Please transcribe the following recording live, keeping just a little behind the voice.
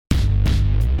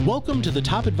Welcome to the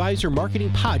Top Advisor Marketing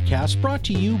Podcast, brought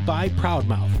to you by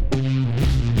Proudmouth.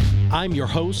 I'm your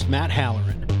host, Matt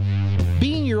Halloran.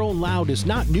 Being your own loud is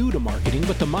not new to marketing,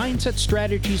 but the mindset,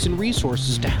 strategies, and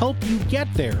resources to help you get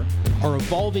there are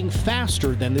evolving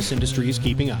faster than this industry is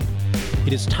keeping up.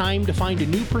 It is time to find a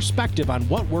new perspective on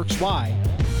what works why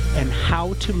and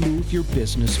how to move your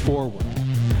business forward.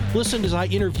 Listen as I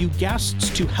interview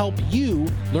guests to help you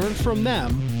learn from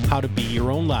them how to be your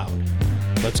own loud.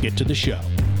 Let's get to the show.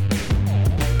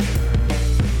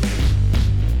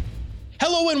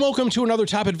 Hello and welcome to another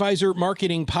Top Advisor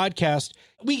Marketing Podcast.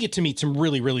 We get to meet some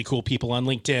really cool people on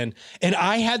LinkedIn, and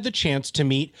I had the chance to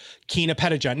meet Kina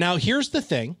Pettijohn. Now, here's the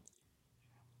thing.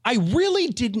 I really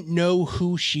didn't know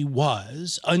who she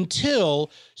was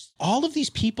until all of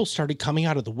these people started coming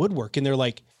out of the woodwork, and they're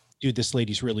like, dude, this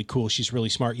lady's really cool. She's really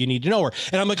smart. You need to know her.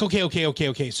 And I'm like,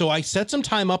 okay. So I set some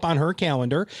time up on her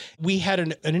calendar. We had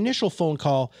an initial phone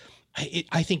call.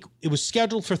 I think it was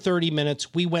scheduled for 30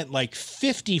 minutes. We went like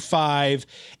 55,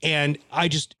 and I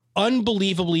just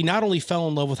unbelievably not only fell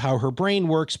in love with how her brain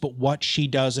works, but what she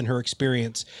does in her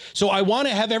experience. So I want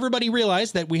to have everybody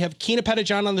realize that we have Kina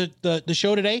Pettijohn on the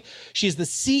show today. She is the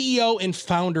CEO and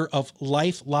founder of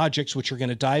LifeLogix, which we're going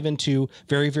to dive into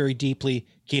very deeply.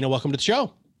 Kina, welcome to the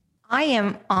show. I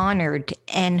am honored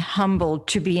and humbled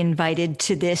to be invited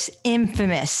to this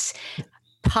infamous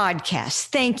podcast.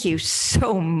 Thank you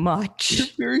so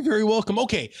much. You're very welcome.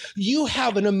 Okay. You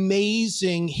have an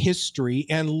amazing history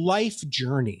and life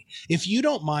journey. If you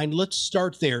don't mind, let's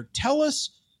start there. Tell us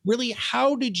really,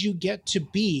 how did you get to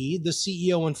be the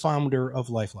CEO and founder of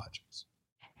LifeLogix?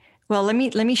 Well, let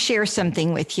me share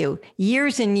something with you.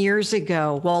 Years and years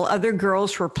ago, while other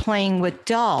girls were playing with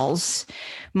dolls,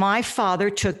 my father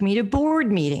took me to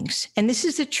board meetings. And this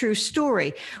is a true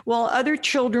story. While other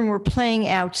children were playing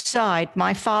outside,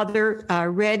 my father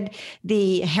read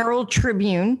the Herald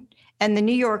Tribune and the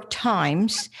New York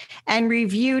Times and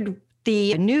reviewed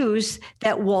the news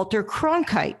that Walter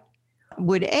Cronkite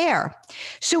would air.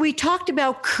 So we talked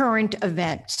about current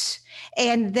events.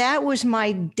 And that was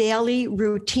my daily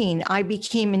routine. I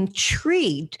became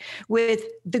intrigued with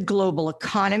the global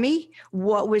economy,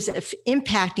 what was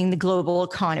impacting the global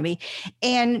economy.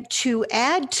 And to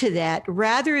add to that,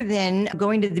 rather than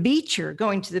going to the beach or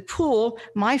going to the pool,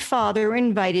 my father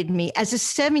invited me as a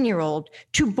 7-year-old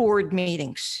to board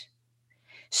meetings.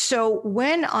 So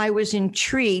when I was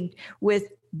intrigued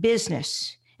with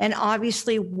business, and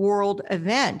obviously world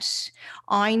events,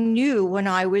 I knew when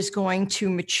I was going to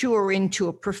mature into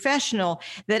a professional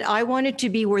that I wanted to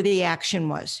be where the action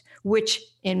was, which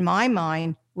in my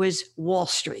mind was Wall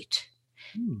Street.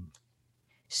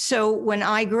 So when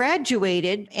I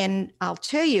graduated, and I'll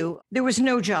tell you, there was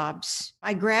no jobs.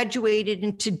 I graduated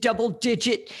into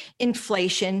double-digit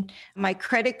inflation. My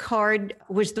credit card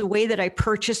was the way that I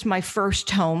purchased my first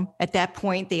home. At that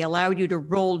point, they allowed you to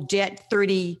roll debt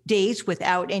 30 days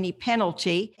without any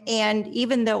penalty. And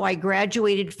even though I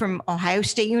graduated from Ohio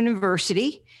State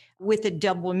University with a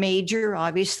double major,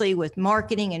 obviously with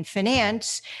marketing and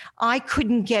finance, I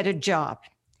couldn't get a job.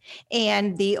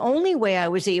 And the only way I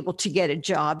was able to get a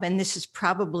job, and this is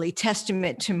probably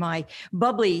testament to my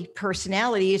bubbly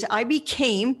personality, is I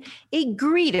became a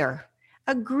greeter.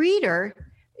 A greeter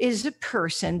is a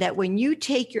person that when you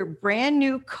take your brand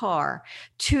new car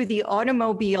to the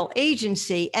automobile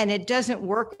agency and it doesn't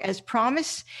work as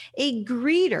promised, a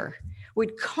greeter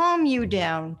would calm you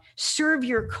down, serve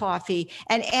your coffee,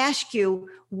 and ask you,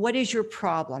 what is your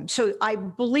problem? So I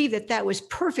believe that was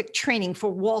perfect training for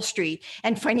Wall Street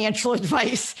and financial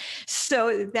advice.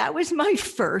 So that was my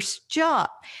first job.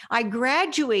 I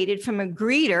graduated from a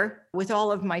greeter with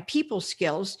all of my people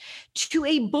skills to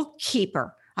a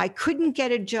bookkeeper. I couldn't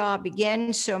get a job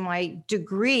again, so my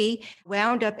degree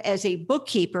wound up as a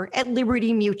bookkeeper at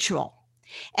Liberty Mutual.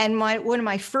 And one of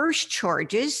my first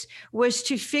charges was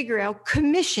to figure out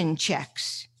commission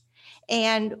checks.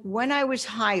 And when I was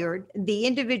hired, the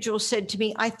individual said to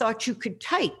me, I thought you could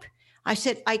type. I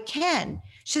said, I can.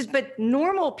 She says, but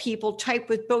normal people type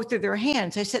with both of their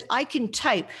hands. I said, I can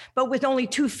type, but with only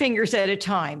 2 fingers at a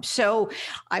time. So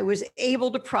I was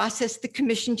able to process the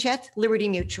commission check, Liberty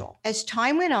Mutual. As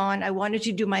time went on, I wanted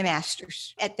to do my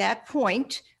master's. At that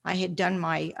point, I had done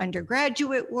my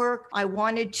undergraduate work. I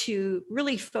wanted to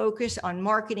really focus on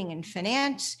marketing and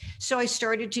finance. So I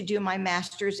started to do my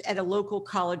master's at a local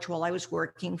college while I was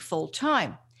working full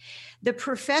time. The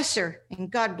professor, and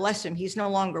God bless him, he's no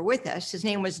longer with us. His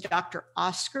name was Dr.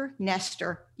 Oscar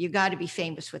Nestor. You got to be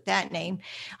famous with that name.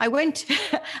 I went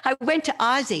to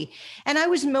Ozzie, and I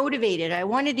was motivated. I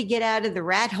wanted to get out of the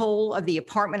rat hole of the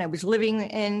apartment I was living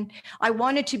in. I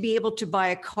wanted to be able to buy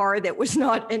a car that was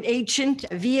not an ancient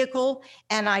vehicle.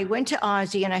 And I went to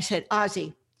Ozzie and I said,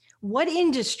 Ozzie, what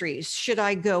industries should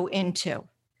I go into?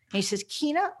 He says,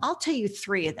 Kina, I'll tell you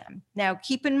 3 of them. Now,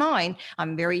 keep in mind,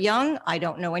 I'm very young. I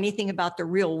don't know anything about the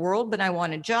real world, but I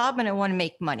want a job and I want to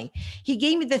make money. He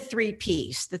gave me the 3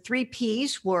 Ps. The 3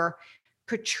 Ps were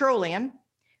petroleum,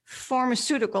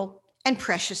 pharmaceutical, and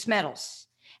precious metals.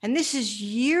 And this is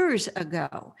years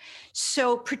ago.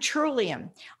 So petroleum,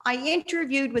 I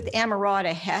interviewed with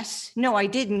Amarada Hess. No, I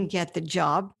didn't get the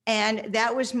job. And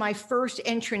that was my first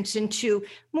entrance into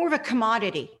more of a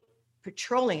commodity,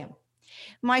 petroleum.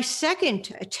 My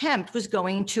second attempt was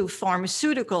going to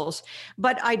pharmaceuticals,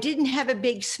 but I didn't have a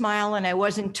big smile and I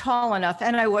wasn't tall enough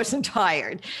and I wasn't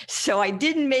hired. So I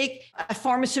didn't make a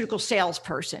pharmaceutical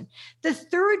salesperson. The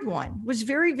third one was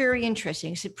very, very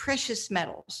interesting. It said precious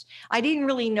metals. I didn't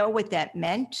really know what that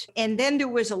meant. And then there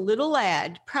was a little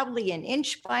ad, probably an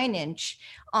inch by an inch,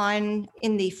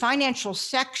 in the financial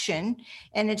section,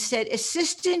 and it said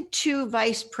assistant to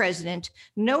vice president,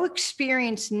 no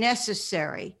experience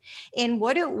necessary. And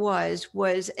what it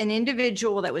was an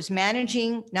individual that was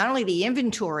managing not only the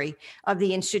inventory of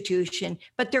the institution,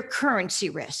 but their currency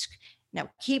risk. Now,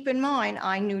 keep in mind,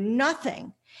 I knew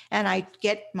nothing, and I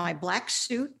get my black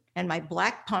suit and my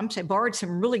black pumps. I borrowed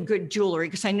some really good jewelry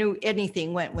because I knew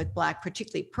anything went with black,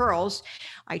 particularly pearls.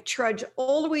 I trudged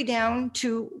all the way down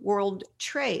to World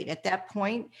Trade. At that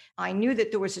point, I knew that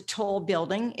there was a tall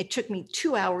building. It took me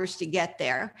 2 hours to get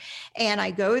there. And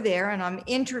I go there and I'm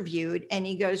interviewed and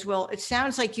he goes, well, it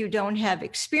sounds like you don't have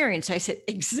experience. I said,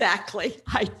 exactly,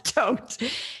 I don't.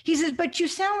 He says, but you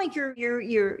sound like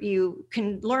you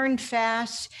can learn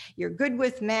fast. You're good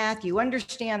with math. You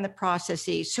understand the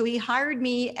processes. So he hired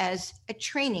me as a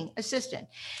training assistant.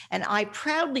 And I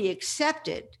proudly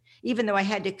accepted, even though I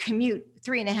had to commute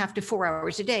 3.5 to 4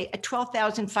 hours a day, a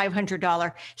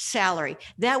 $12,500 salary.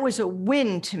 That was a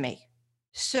win to me.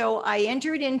 So I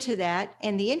entered into that.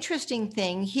 And the interesting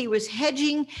thing, he was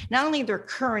hedging not only their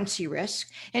currency risk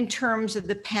in terms of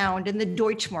the pound and the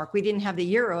Deutschmark, we didn't have the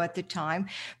euro at the time,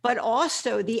 but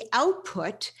also the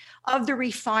output of the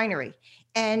refinery.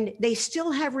 And they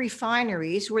still have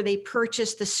refineries where they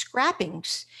purchase the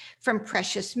scrappings from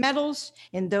precious metals.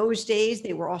 In those days,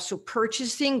 they were also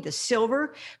purchasing the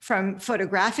silver from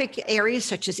photographic areas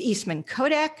such as Eastman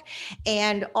Kodak.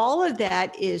 And all of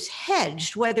that is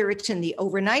hedged, whether it's in the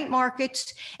overnight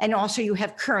markets, and also you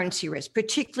have currency risk,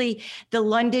 particularly the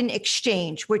London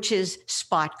Exchange, which is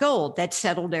spot gold that's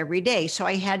settled every day. So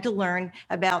I had to learn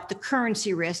about the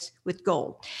currency risk with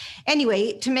gold.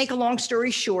 Anyway, to make a long story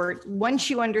short,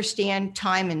 once you understand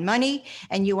time and money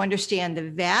and you understand the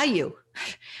value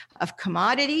of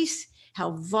commodities,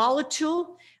 how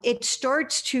volatile, it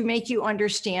starts to make you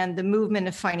understand the movement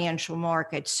of financial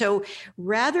markets. So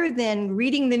rather than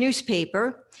reading the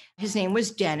newspaper, his name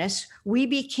was Dennis, we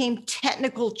became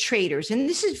technical traders. And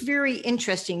this is very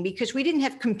interesting because we didn't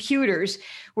have computers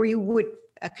where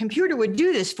a computer would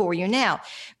do this for you now.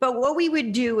 But what we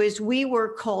would do is we were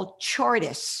called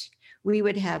chartists. We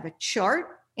would have a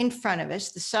chart in front of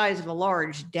us, the size of a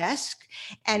large desk,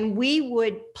 and we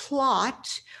would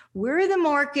plot where the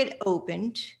market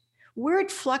opened, where it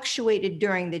fluctuated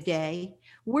during the day,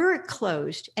 where it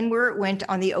closed, and where it went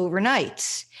on the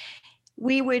overnights.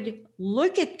 We would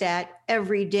look at that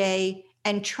every day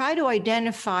and try to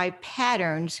identify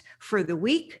patterns for the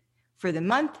week, for the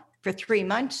month, for 3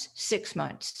 months, 6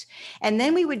 months. And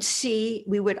then we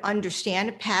would understand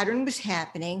a pattern was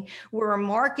happening where a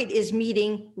market is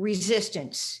meeting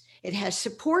resistance. It has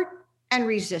support and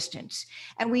resistance.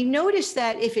 And we notice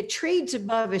that if it trades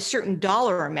above a certain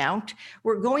dollar amount,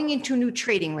 we're going into a new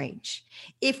trading range.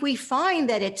 If we find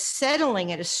that it's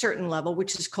settling at a certain level,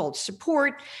 which is called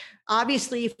support,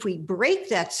 obviously, if we break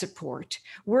that support,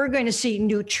 we're going to see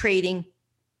new trading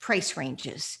price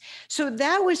ranges. So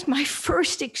that was my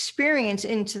first experience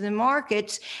into the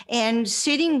markets, and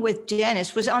sitting with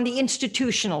Dennis was on the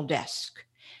institutional desk.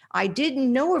 I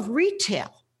didn't know of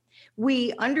retail.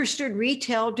 We understood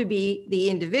retail to be the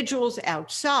individuals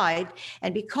outside.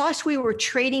 And because we were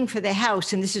trading for the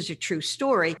house, and this is a true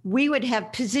story, we would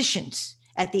have positions.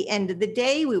 At the end of the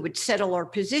day, we would settle our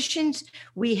positions.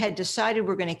 We had decided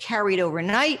we're going to carry it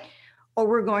overnight, or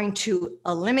we're going to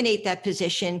eliminate that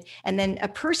position. And then a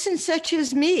person such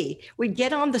as me would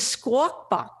get on the Squawk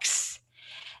Box,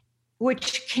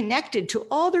 which connected to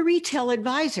all the retail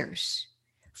advisors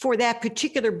for that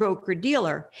particular broker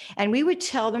dealer. And we would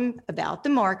tell them about the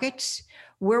markets,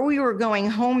 where we were going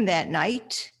home that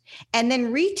night. And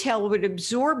then retail would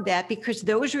absorb that because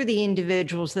those were the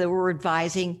individuals that were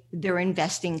advising their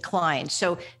investing clients.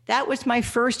 So that was my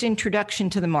first introduction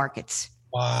to the markets.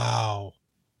 Wow.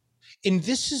 And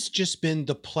this has just been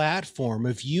the platform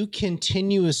of you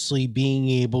continuously being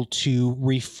able to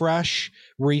refresh,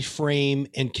 reframe,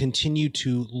 and continue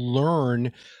to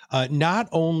learn not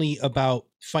only about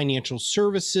financial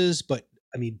services, but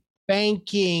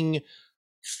banking,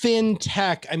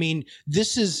 fintech.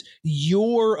 This is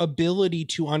your ability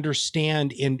to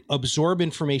understand and absorb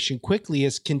information quickly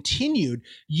has continued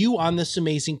you on this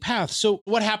amazing path. So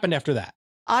what happened after that?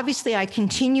 Obviously, I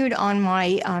continued on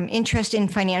my interest in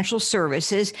financial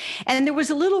services, and there was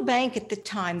a little bank at the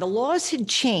time. The laws had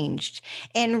changed,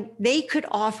 and they could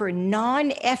offer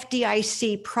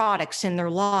non-FDIC products in their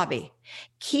lobby.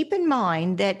 Keep in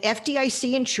mind that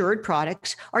FDIC insured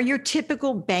products are your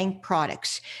typical bank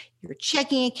products. Your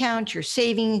checking account, your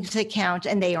savings account,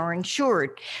 and they are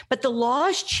insured. But the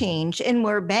laws changed, and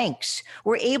where banks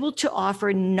were able to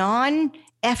offer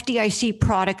non-FDIC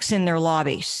products in their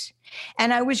lobbies.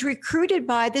 And I was recruited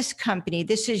by this company.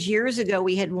 This is years ago.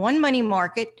 We had one money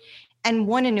market and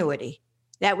one annuity.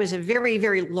 That was a very,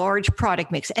 very large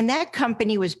product mix. And that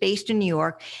company was based in New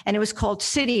York, and it was called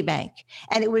Citibank.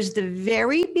 And it was the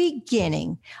very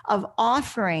beginning of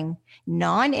offering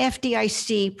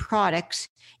non-FDIC products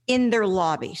in their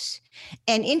lobbies.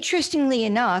 And interestingly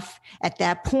enough, at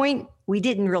that point, we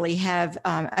didn't really have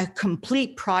a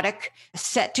complete product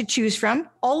set to choose from.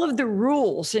 All of the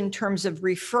rules in terms of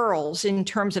referrals, in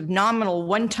terms of nominal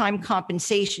one-time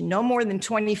compensation, no more than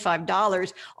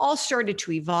 $25, all started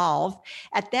to evolve.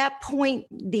 At that point,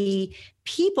 the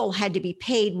people had to be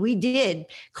paid. We did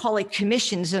call it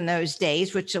commissions in those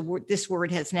days, which this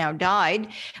word has now died.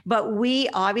 But we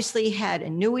obviously had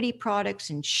annuity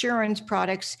products, insurance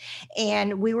products,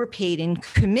 and we were paid in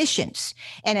commissions.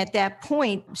 And at that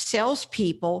point,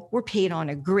 salespeople were paid on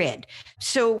a grid.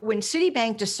 So when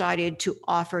Citibank decided to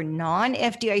offer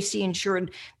non-FDIC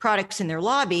insured products in their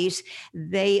lobbies,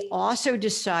 they also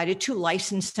decided to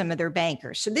license some of their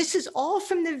bankers. So this is all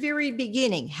from the very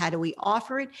beginning. How do we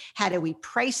offer it? How do we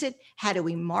price it? How do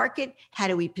we market? How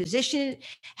do we position it?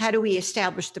 How do we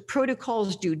establish the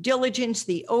protocols, due diligence,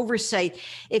 the oversight?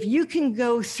 If you can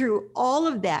go through all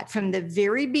of that from the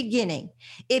very beginning,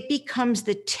 it becomes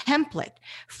the template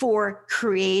for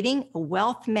creating a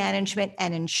wealth management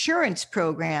and insurance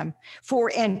program for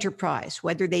enterprise,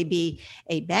 whether they be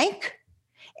a bank,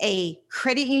 a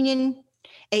credit union,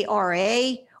 a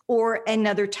RA, or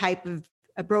another type of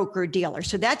a broker dealer.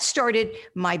 So that started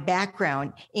my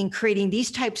background in creating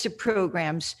these types of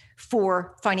programs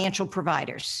for financial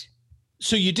providers.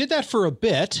 So you did that for a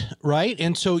bit, right?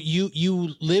 And so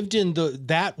you lived in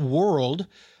that world.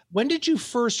 When did you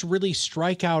first really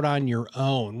strike out on your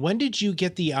own? When did you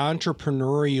get the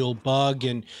entrepreneurial bug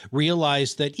and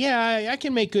realize that, yeah, I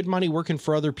can make good money working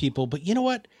for other people, but you know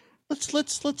what?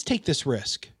 Let's take this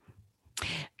risk.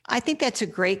 I think that's a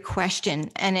great question.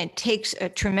 And it takes a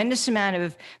tremendous amount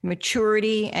of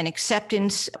maturity and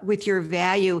acceptance with your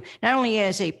value, not only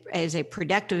as a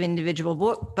productive individual,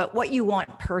 but what you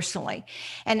want personally.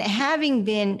 And having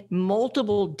been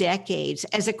multiple decades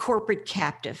as a corporate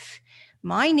captive,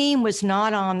 my name was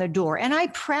not on the door. And I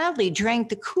proudly drank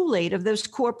the Kool-Aid of those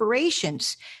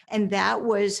corporations. And that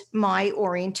was my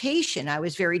orientation. I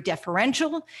was very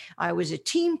deferential. I was a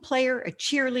team player, a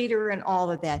cheerleader, and all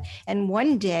of that. And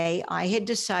one day I had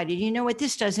decided, you know what,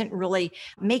 this doesn't really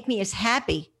make me as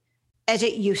happy as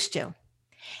it used to.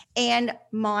 And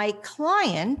my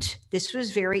client, this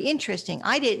was very interesting.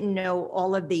 I didn't know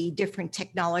all of the different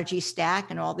technology stack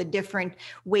and all the different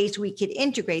ways we could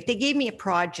integrate. They gave me a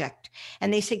project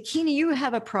and they said, Keena, you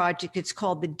have a project. It's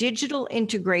called the Digital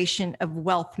Integration of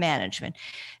Wealth Management.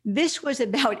 This was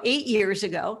about 8 years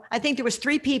ago. I think there was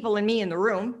 3 people and me in the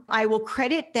room. I will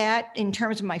credit that in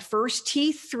terms of my first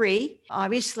T3.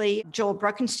 Obviously, Joel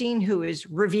Bruckenstein, who is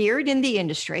revered in the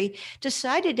industry,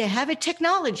 decided to have a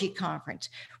technology conference.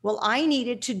 Well, I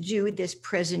needed to do this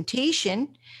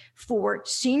presentation for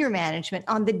senior management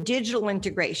on the digital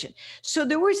integration. So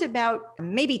there was about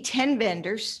maybe 10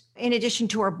 vendors in addition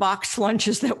to our box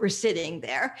lunches that were sitting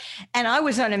there. And I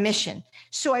was on a mission.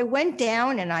 So I went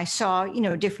down and I saw,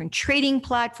 different trading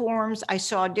platforms. I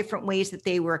saw different ways that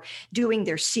they were doing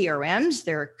their CRMs,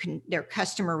 their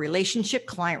customer relationship,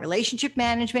 client relationship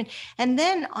management. And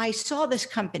then I saw this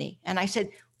company and I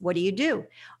said, what do you do?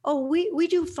 Oh, we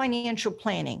do financial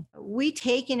planning. We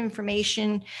take in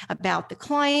information about the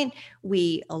client,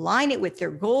 we align it with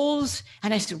their goals.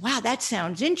 And I said, wow, that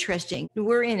sounds interesting.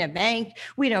 We're in a bank.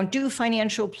 We don't do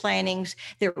financial plannings.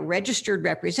 They're registered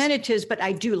representatives, but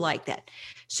I do like that.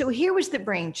 So here was the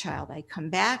brainchild. I come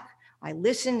back, I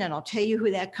listened, and I'll tell you who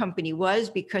that company was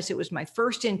because it was my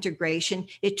first integration.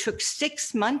 It took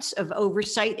 6 months of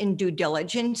oversight and due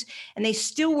diligence, and they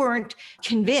still weren't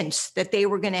convinced that they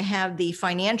were going to have the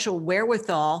financial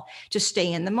wherewithal to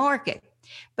stay in the market.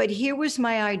 But here was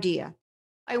my idea.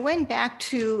 I went back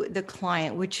to the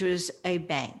client, which was a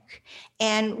bank,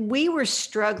 and we were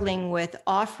struggling with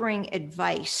offering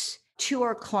advice to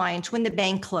our clients when the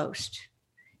bank closed.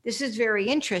 This is very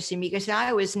interesting because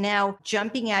I was now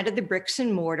jumping out of the bricks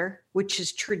and mortar, which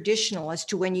is traditional as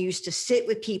to when you used to sit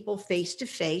with people face to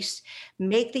face,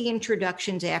 make the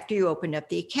introductions after you opened up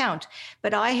the account.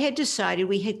 But I had decided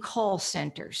we had call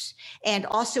centers, and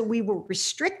also we were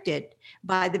restricted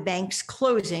by the bank's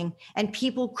closing and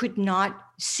people could not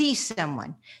see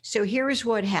someone. So here is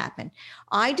what happened.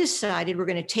 I decided we're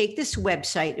going to take this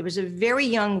website. It was a very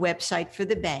young website for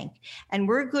the bank, and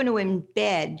we're going to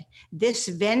embed this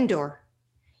vendor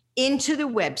into the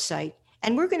website,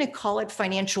 and we're going to call it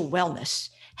Financial Wellness.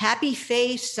 Happy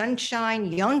face,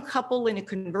 sunshine, young couple in a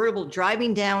convertible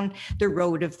driving down the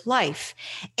road of life.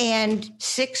 And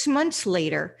 6 months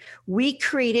later, we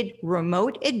created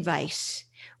remote advice.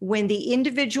 When the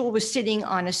individual was sitting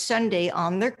on a Sunday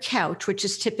on their couch, which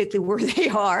is typically where they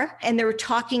are, and they were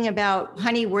talking about,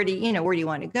 honey, where do you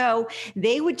want to go?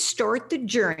 They would start the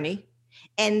journey,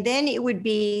 and then it would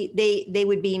be, they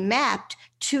would be mapped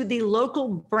to the local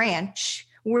branch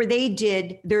where they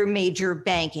did their major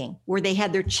banking, where they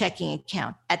had their checking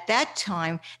account. At that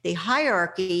time, the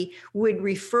hierarchy would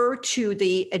refer to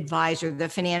the advisor, the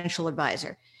financial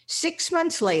advisor. 6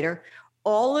 months later,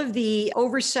 all of the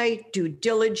oversight, due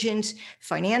diligence,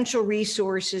 financial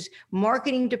resources,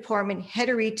 marketing department, head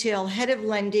of retail, head of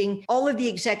lending, all of the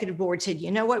executive board said,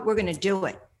 you know what, we're going to do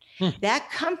it. That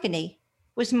company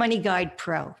was Money Guide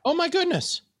Pro. Oh my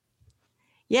goodness.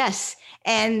 Yes.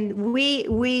 And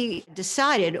we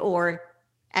decided, or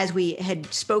as we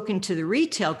had spoken to the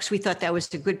retail, because we thought that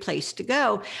was a good place to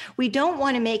go, we don't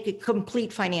want to make a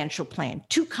complete financial plan,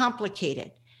 too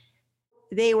complicated.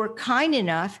 They were kind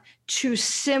enough to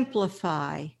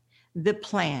simplify the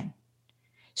plan.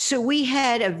 So we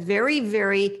had a very,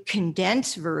 very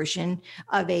condensed version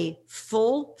of a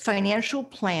full financial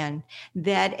plan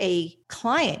that a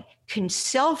client can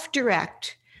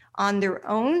self-direct on their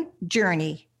own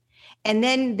journey. And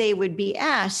then they would be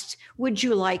asked, would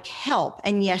you like help?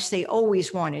 And yes, they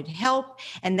always wanted help.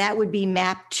 And that would be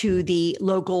mapped to the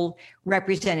local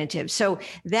representative. So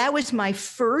that was my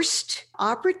first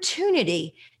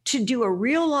opportunity to do a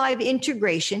real live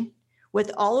integration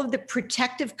with all of the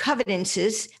protective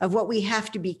covenances of what we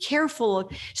have to be careful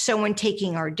of. Someone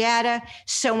taking our data,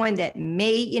 someone that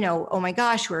may, oh my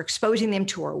gosh, we're exposing them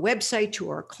to our website, to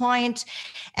our clients.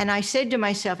 And I said to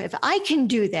myself, if I can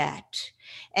do that,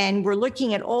 and we're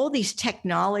looking at all these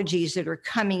technologies that are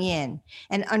coming in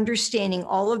and understanding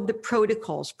all of the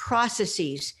protocols,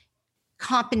 processes,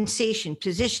 compensation,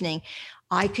 positioning,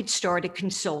 I could start a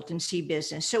consultancy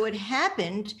business. So it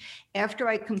happened after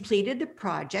I completed the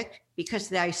project,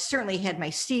 because I certainly had my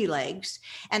sea legs.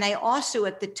 And I also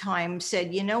at the time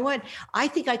said, you know what, I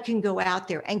think I can go out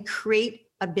there and create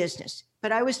a business.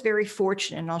 But I was very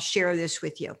fortunate, and I'll share this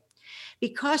with you.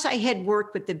 Because I had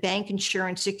worked with the Bank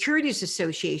Insurance Securities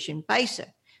Association, BISA,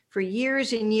 for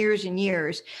years and years and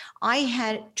years, I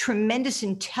had tremendous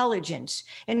intelligence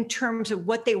in terms of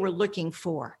what they were looking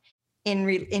for in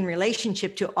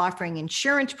relationship to offering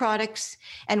insurance products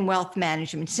and wealth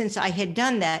management, since I had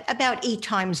done that about 8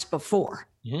 times before.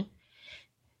 Mm-hmm.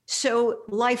 So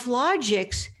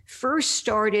LifeLogix first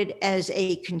started as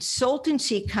a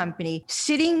consultancy company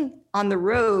sitting on the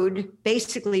road,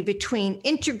 basically between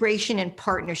integration and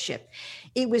partnership.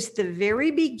 It was the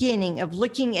very beginning of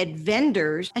looking at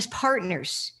vendors as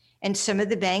partners. And some of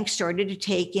the banks started to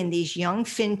take in these young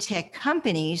fintech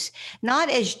companies,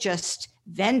 not as just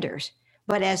vendors,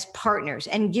 but as partners,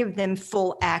 and give them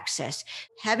full access.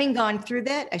 Having gone through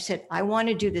that, I said, I want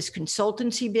to do this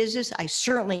consultancy business. I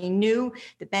certainly knew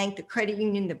the bank, the credit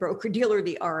union, the broker-dealer,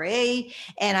 the RA,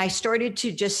 and I started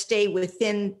to just stay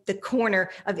within the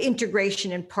corner of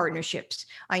integration and partnerships.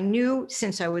 I knew,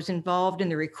 since I was involved in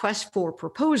the request for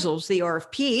proposals, the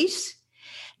RFPs,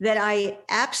 that I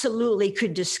absolutely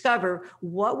could discover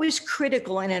what was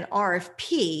critical in an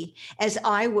RFP as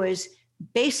I was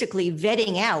basically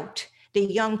vetting out the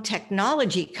young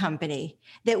technology company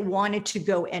that wanted to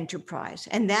go enterprise.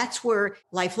 And that's where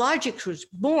LifeLogics was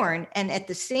born. And at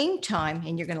the same time,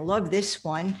 and you're going to love this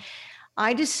one,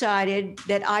 I decided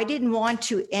that I didn't want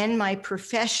to end my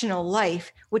professional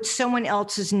life with someone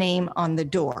else's name on the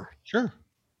door. Sure.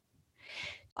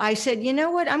 I said, you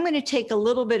know what? I'm going to take a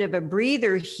little bit of a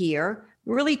breather here.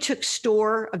 Really took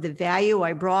store of the value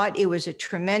I brought. It was a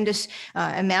tremendous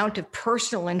amount of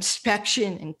personal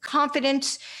inspection and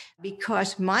confidence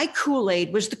because my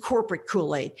Kool-Aid was the corporate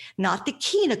Kool-Aid, not the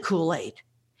Kina Kool-Aid.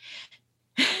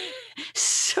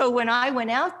 So when I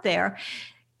went out there,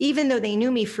 even though they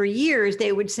knew me for years,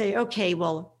 they would say, okay,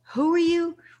 well, who are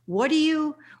you? What are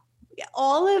you?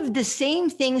 All of the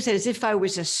same things as if I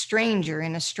was a stranger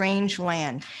in a strange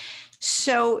land.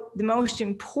 So the most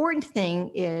important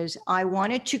thing is I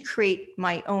wanted to create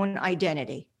my own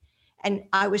identity. And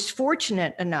I was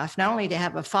fortunate enough not only to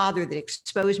have a father that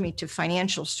exposed me to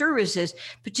financial services,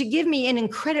 but to give me an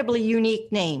incredibly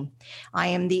unique name. I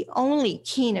am the only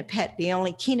Kina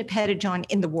Pettyjohn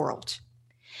in the world.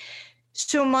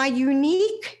 So my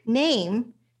unique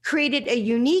name created a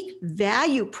unique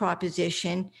value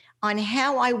proposition on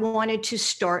how I wanted to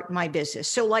start my business.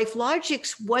 So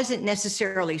LifeLogics wasn't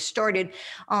necessarily started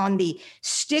on the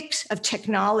sticks of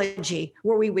technology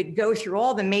where we would go through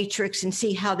all the matrix and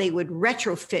see how they would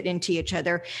retrofit into each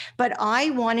other. But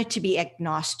I wanted to be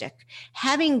agnostic.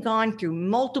 Having gone through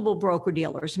multiple broker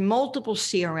dealers, multiple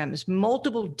CRMs,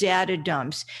 multiple data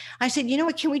dumps, I said, you know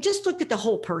what, can we just look at the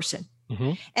whole person?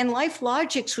 Mm-hmm. And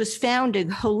LifeLogics was founded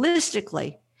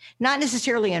holistically, not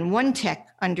necessarily on one tech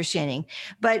understanding,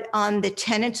 but on the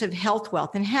tenets of health,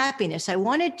 wealth, and happiness. I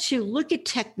wanted to look at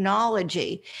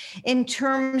technology in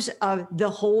terms of the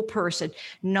whole person,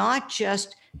 not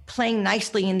just playing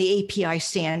nicely in the API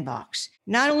sandbox.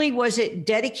 Not only was it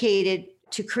dedicated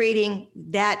to creating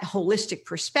that holistic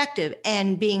perspective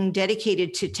and being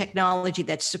dedicated to technology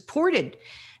that supported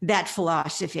that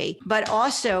philosophy, but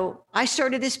also I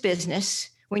started this business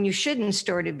when you shouldn't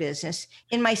start a business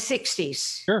in my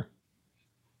 60s. Sure.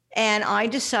 And I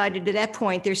decided at that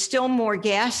point, there's still more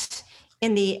gas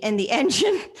in the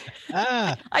engine.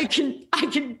 I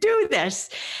can do this.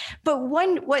 But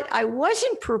what I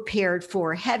wasn't prepared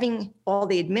for, having all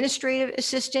the administrative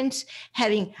assistants,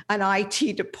 having an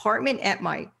IT department at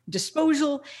my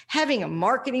disposal, having a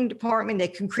marketing department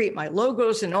that can create my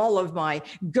logos and all of my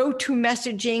go-to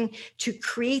messaging, to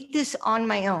create this on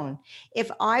my own.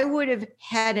 If I would have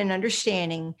had an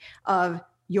understanding of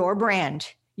your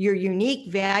brand, your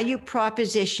unique value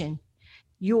proposition,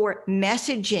 your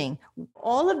messaging,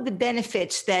 all of the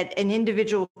benefits that an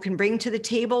individual can bring to the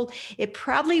table, it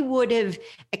probably would have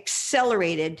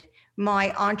accelerated my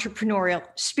entrepreneurial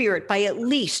spirit by at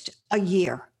least a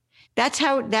year. That's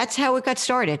how it got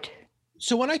started.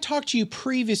 So when I talked to you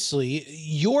previously,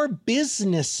 your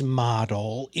business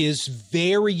model is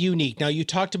very unique. Now, you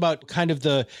talked about kind of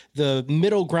the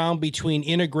middle ground between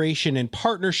integration and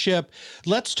partnership.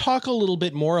 Let's talk a little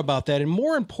bit more about that. And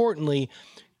more importantly,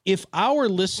 if our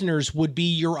listeners would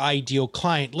be your ideal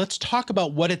client, let's talk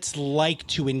about what it's like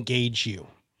to engage you.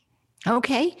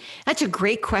 Okay, that's a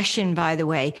great question, by the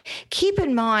way. Keep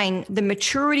in mind, the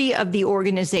maturity of the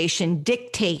organization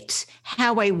dictates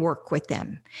how I work with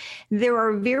them. There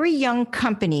are very young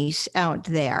companies out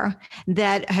there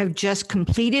that have just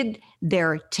completed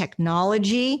their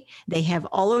technology. They have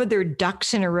all of their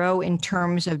ducks in a row in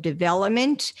terms of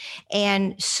development,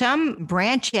 and some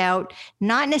branch out,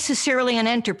 not necessarily on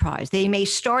enterprise. They may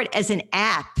start as an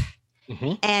app,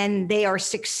 and they are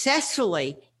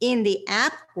successfully in the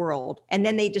app world, and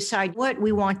then they decide what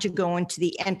we want to go into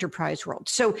the enterprise world.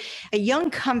 So a young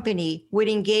company would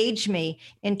engage me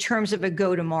in terms of a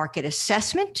go-to-market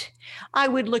assessment. I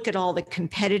would look at all the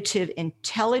competitive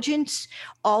intelligence,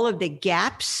 all of the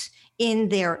gaps in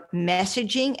their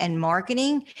messaging and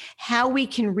marketing, how we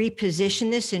can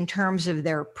reposition this in terms of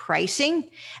their pricing,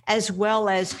 as well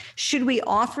as should we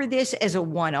offer this as a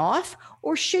one-off,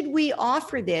 or should we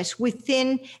offer this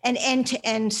within an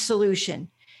end-to-end solution?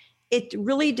 It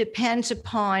really depends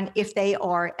upon if they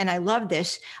are, and I love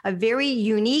this, a very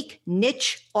unique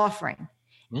niche offering.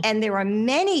 And there are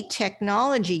many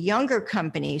technology, younger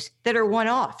companies that are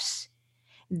one-offs.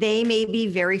 They may be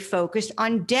very focused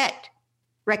on debt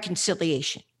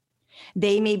reconciliation.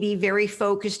 They may be very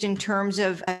focused in terms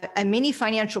of a mini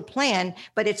financial plan,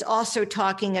 but it's also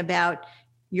talking about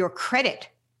your credit.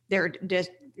 They're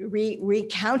just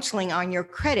recounseling on your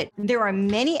credit. There are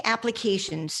many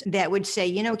applications that would say,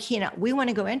 you know, Kina, we want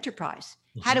to go enterprise.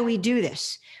 How do we do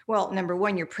this? Well, number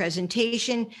one, your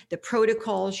presentation, the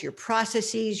protocols, your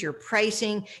processes, your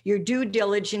pricing, your due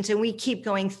diligence, and we keep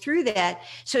going through that.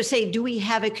 So say, do we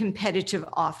have a competitive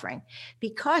offering?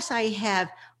 Because I have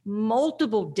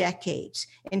multiple decades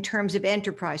in terms of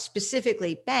enterprise,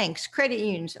 specifically banks, credit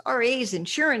unions, RAs,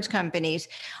 insurance companies,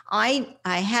 I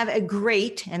have a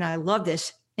great, and I love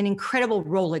this, an incredible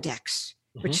Rolodex,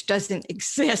 which doesn't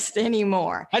exist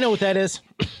anymore. I know what that is.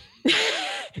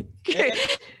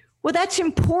 Well, that's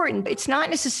important. It's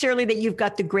not necessarily that you've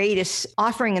got the greatest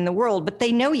offering in the world, but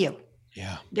they know you.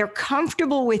 Yeah. They're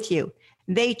comfortable with you.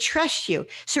 They trust you.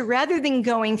 So rather than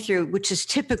going through, which is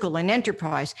typical in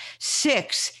enterprise,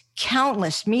 6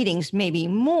 countless meetings, maybe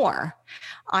more,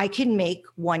 I can make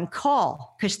one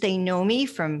call because they know me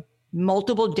from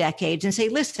multiple decades and say,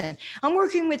 listen, I'm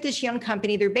working with this young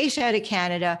company. They're based out of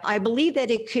Canada. I believe that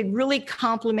it could really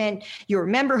complement your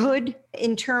memberhood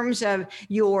in terms of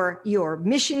your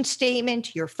mission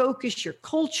statement, your focus, your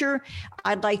culture.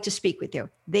 I'd like to speak with you.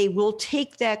 They will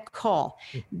take that call.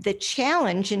 The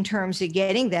challenge in terms of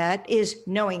getting that is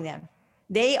knowing them.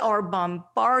 They are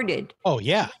bombarded. Oh,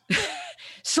 yeah.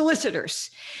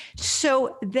 Solicitors.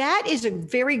 So that is a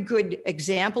very good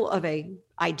example of an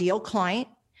ideal client,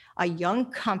 a young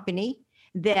company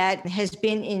that has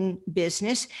been in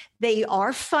business. They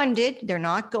are funded. They're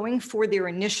not going for their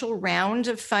initial rounds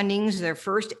of fundings, their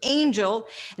first angel.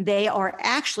 They are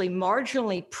actually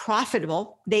marginally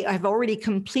profitable. They have already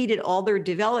completed all their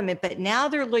development, but now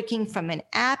they're looking from an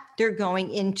app, they're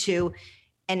going into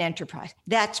an enterprise.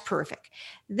 That's perfect.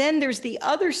 Then there's the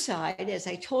other side. As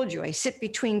I told you, I sit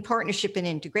between partnership and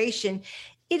integration.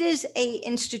 It is a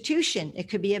institution. It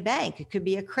could be a bank. It could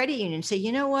be a credit union. Say,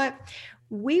 you know what?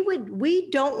 We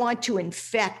don't want to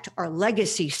infect our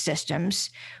legacy systems.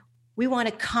 We want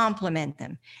to complement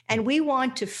them. And we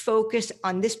want to focus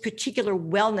on this particular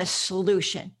wellness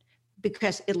solution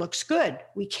because it looks good.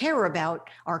 We care about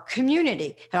our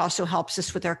community. It also helps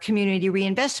us with our Community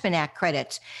Reinvestment Act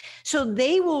credits. So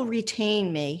they will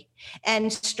retain me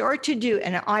and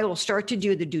I will start to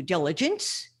do the due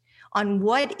diligence on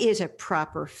what is a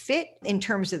proper fit in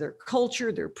terms of their culture,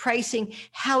 their pricing,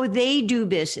 how they do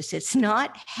business. It's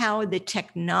not how the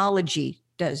technology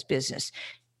does business.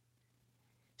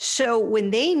 So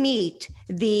when they meet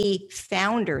the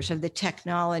founders of the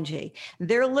technology,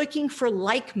 they're looking for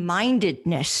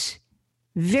like-mindedness.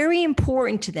 Very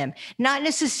important to them. Not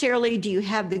necessarily do you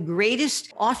have the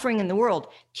greatest offering in the world.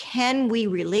 Can we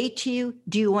relate to you?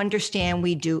 Do you understand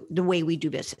the way we do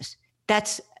business?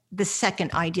 That's the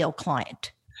second ideal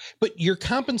client. But your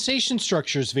compensation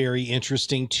structure is very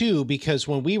interesting too, because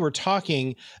when we were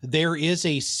talking, there is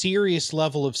a serious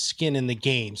level of skin in the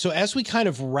game. So as we kind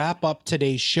of wrap up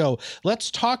today's show,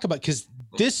 let's talk about, because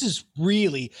this is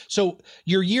really, so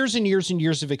your years and years and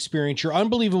years of experience, your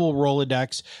unbelievable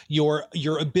Rolodex, your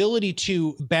ability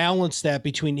to balance that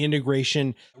between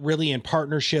integration, really, and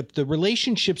partnership, the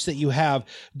relationships that you have,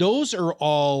 those are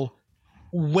all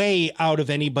way out of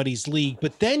anybody's league.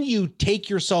 But then you take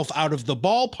yourself out of the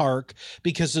ballpark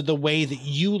because of the way that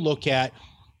you look at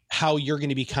how you're going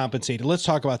to be compensated. Let's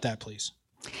talk about that, please.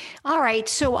 All right.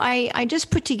 So I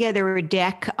just put together a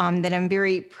deck that I'm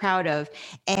very proud of.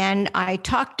 And I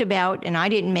talked about, and I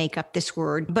didn't make up this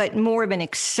word, but more of an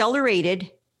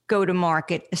accelerated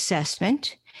go-to-market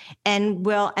assessment. And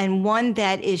one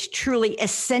that is truly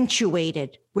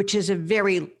accentuated, which is a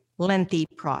very lengthy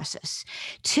process.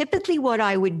 Typically what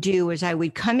I would do is I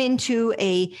would come into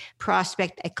a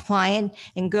prospect, a client,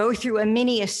 and go through a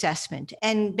mini assessment.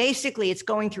 And basically it's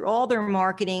going through all their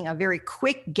marketing, a very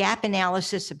quick gap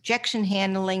analysis, objection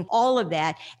handling, all of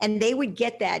that. And they would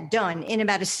get that done in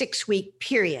about a 6-week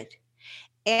period.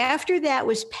 After that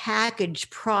was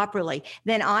packaged properly,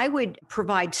 then I would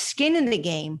provide skin in the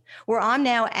game where I'm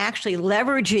now actually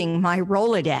leveraging my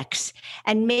Rolodex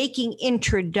and making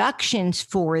introductions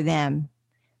for them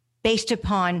based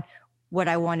upon what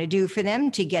I want to do for them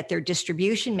to get their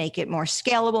distribution, make it more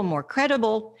scalable, more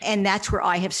credible. And that's where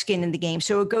I have skin in the game.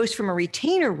 So it goes from a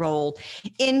retainer role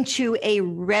into a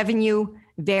revenue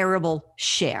variable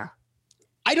share.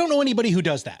 I don't know anybody who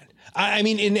does that. I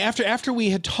mean, and after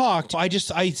we had talked, I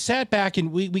sat back and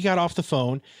we got off the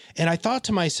phone and I thought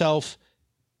to myself,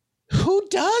 who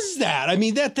does that? I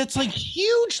mean, that's like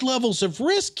huge levels of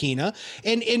risk, Keena.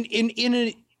 And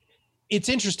it's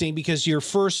interesting because your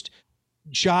first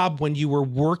job when you were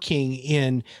working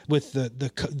in with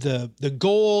the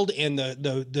gold and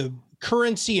the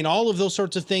currency and all of those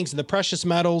sorts of things and the precious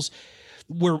metals,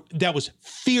 that was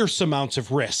fierce amounts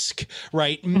of risk,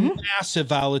 right? Mm-hmm. Massive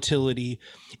volatility.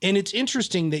 And it's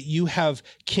interesting that you have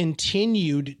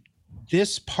continued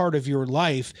this part of your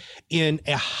life in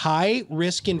a high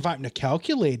risk environment,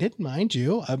 calculated, mind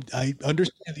you. I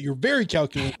understand that you're very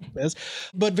calculating this,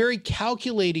 but very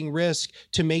calculating risk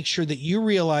to make sure that you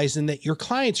realize and that your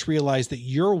clients realize that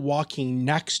you're walking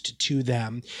next to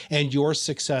them and your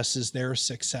success is their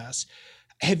success.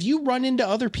 Have you run into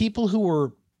other people who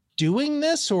are doing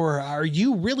this, or are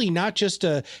you really not just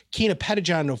a Kina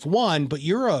Pettyjohn of one, but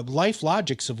you're a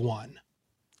LifeLogics of one?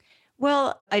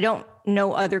 Well, I don't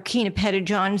know other Kina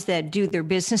Pettyjohns that do their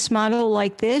business model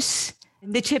like this.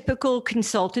 The typical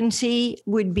consultancy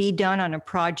would be done on a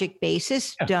project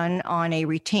basis, done on a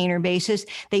retainer basis.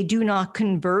 They do not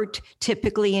convert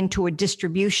typically into a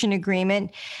distribution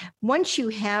agreement. Once you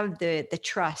have the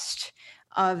trust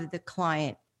of the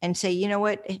client and say, you know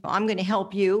what, I'm going to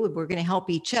help you, we're going to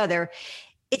help each other,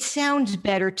 it sounds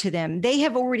better to them. They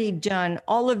have already done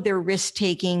all of their risk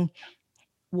taking.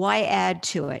 Why add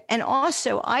to it? And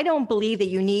also, I don't believe that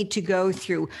you need to go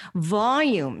through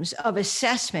volumes of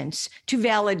assessments to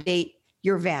validate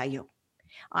your value.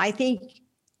 I think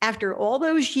after all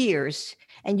those years,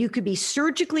 and you could be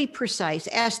surgically precise,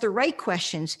 ask the right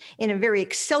questions in a very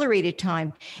accelerated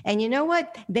time. And you know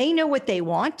what? They know what they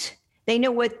want. They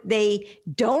know what they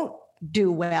don't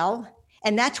do well.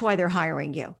 And that's why they're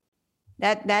hiring you.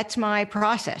 That's my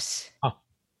process.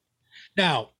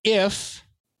 Now, if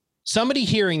somebody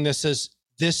hearing this says,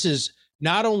 this is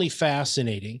not only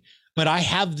fascinating, but I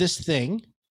have this thing,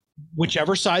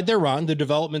 whichever side they're on, the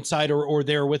development side, or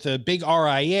they're with a big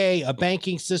RIA, a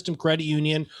banking system, credit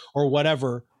union, or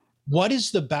whatever, what is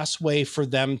the best way for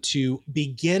them to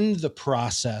begin the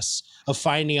process of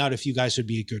finding out if you guys would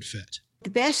be a good fit? The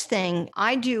best thing,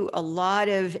 I do a lot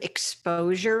of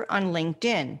exposure on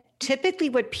LinkedIn. Typically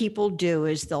what people do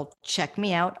is they'll check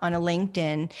me out on a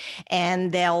LinkedIn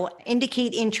and they'll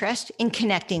indicate interest in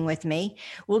connecting with me.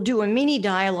 We'll do a mini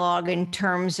dialogue in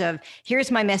terms of, here's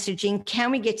my messaging.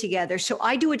 Can we get together? So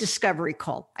I do a discovery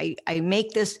call. I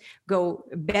make this go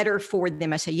better for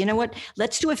them. I say, you know what?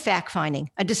 Let's do a fact finding,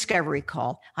 a discovery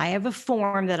call. I have a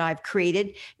form that I've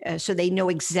created so they know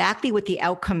exactly what the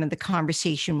outcome of the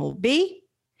conversation will be.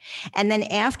 And then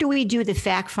after we do the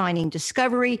fact-finding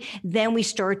discovery, then we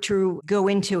start to go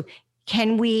into,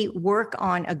 can we work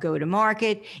on a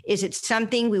go-to-market? Is it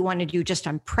something we want to do just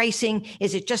on pricing?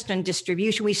 Is it just on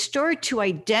distribution? We start to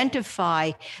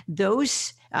identify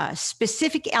those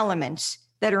specific elements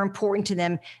that are important to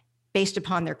them based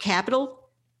upon their capital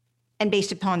and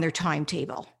based upon their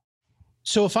timetable.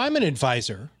 So if I'm an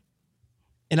advisor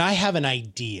and I have an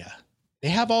idea, they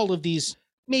have all of these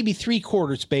maybe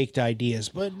 3/4 baked ideas,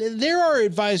 but there are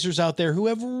advisors out there who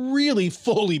have really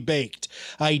fully baked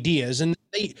ideas, and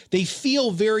they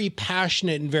feel very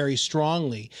passionate and very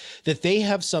strongly that they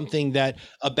have something that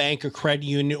a bank, a credit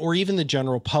union, or even the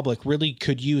general public really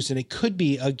could use, and it could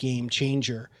be a game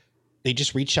changer. They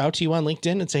just reach out to you on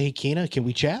LinkedIn and say, hey, Kina, can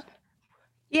we chat?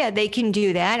 Yeah, they can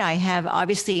do that. I have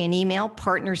obviously an email,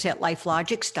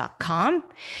 partners@lifelogics.com.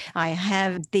 I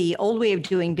have the old way of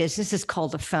doing business is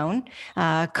called a phone.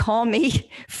 Call me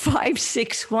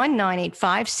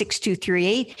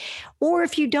 561-985-6238. Or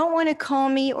if you don't want to call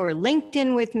me or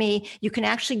LinkedIn with me, you can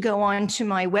actually go on to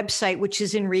my website, which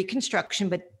is in reconstruction,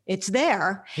 but it's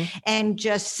there, and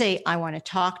just say, I want to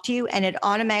talk to you. And it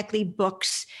automatically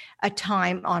books a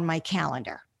time on my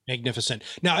calendar. Magnificent.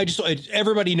 Now,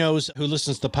 everybody knows who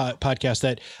listens to the podcast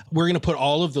that we're going to put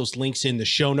all of those links in the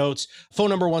show notes.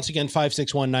 Phone number, once again,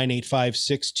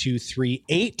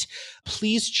 561-985-6238.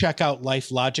 Please check out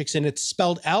LifeLogics, and it's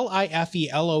spelled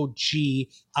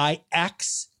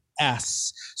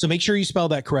LIFELOGIXS. So make sure you spell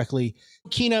that correctly.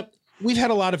 Kina, we've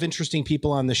had a lot of interesting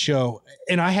people on the show,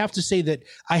 and I have to say that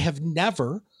I have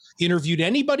never interviewed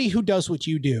anybody who does what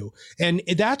you do. And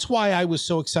that's why I was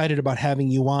so excited about having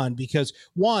you on, because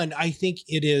one, I think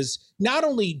it is not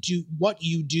only what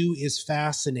you do is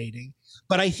fascinating,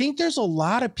 but I think there's a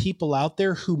lot of people out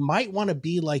there who might want to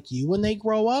be like you when they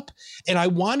grow up. And I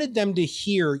wanted them to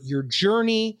hear your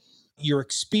journey, your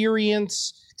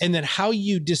experience, and then how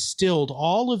you distilled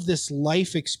all of this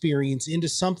life experience into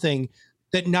something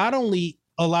that not only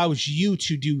allows you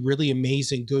to do really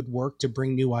amazing good work to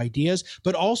bring new ideas,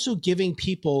 but also giving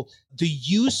people the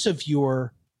use of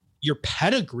your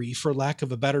pedigree, for lack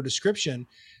of a better description,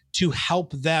 to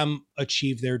help them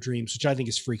achieve their dreams, which I think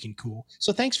is freaking cool.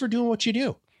 So thanks for doing what you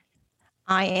do.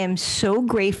 I am so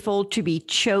grateful to be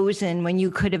chosen when you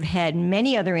could have had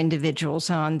many other individuals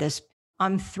on this.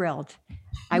 I'm thrilled.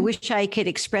 I wish I could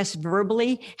express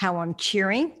verbally how I'm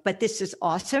cheering, but this is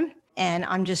awesome. And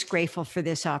I'm just grateful for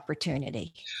this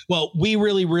opportunity. Well, we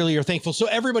really, really are thankful. So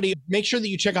everybody, make sure that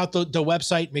you check out the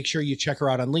website. Make sure you check her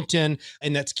out on LinkedIn.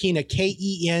 And that's Kina,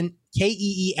 Kena,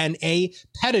 Keena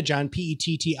Pettijohn,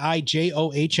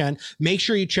 Pettijohn. Make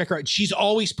sure you check her out. She's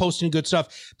always posting good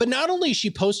stuff. But not only is she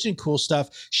posting cool stuff,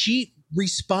 she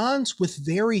responds with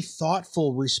very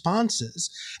thoughtful responses.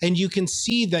 And you can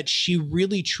see that she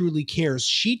really, truly cares.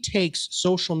 She takes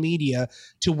social media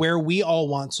to where we all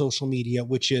want social media,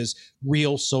 which is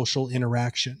real social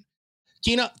interaction.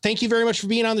 Keena, thank you very much for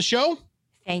being on the show.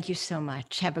 Thank you so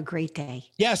much. Have a great day.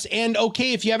 Yes. And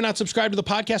okay, if you have not subscribed to the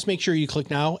podcast, make sure you click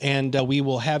now and we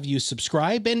will have you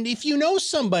subscribe. And if you know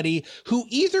somebody who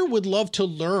either would love to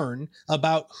learn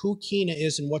about who Keena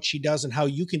is and what she does and how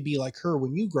you can be like her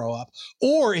when you grow up,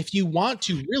 or if you want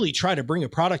to really try to bring a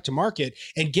product to market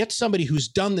and get somebody who's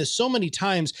done this so many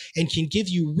times and can give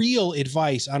you real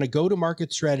advice on a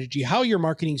go-to-market strategy, how your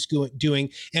marketing's doing,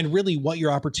 and really what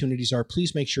your opportunities are,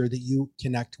 please make sure that you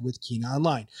connect with Keena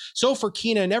online. So for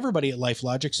Keena and everybody at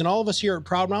LifeLogix and all of us here at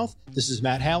Proudmouth, this is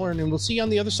Matt Halloran, and we'll see you on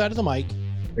the other side of the mic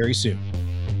very soon.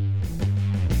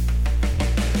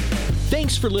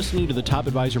 Thanks for listening to the Top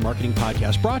Advisor Marketing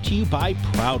Podcast, brought to you by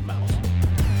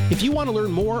Proudmouth. If you want to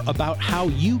learn more about how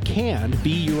you can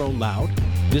be your own loud,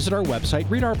 visit our website,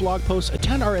 read our blog posts,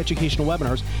 attend our educational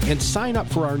webinars, and sign up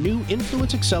for our new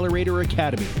Influence Accelerator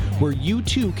Academy, where you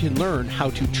too can learn how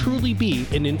to truly be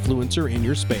an influencer in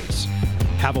your space.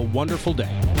 Have a wonderful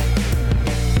day.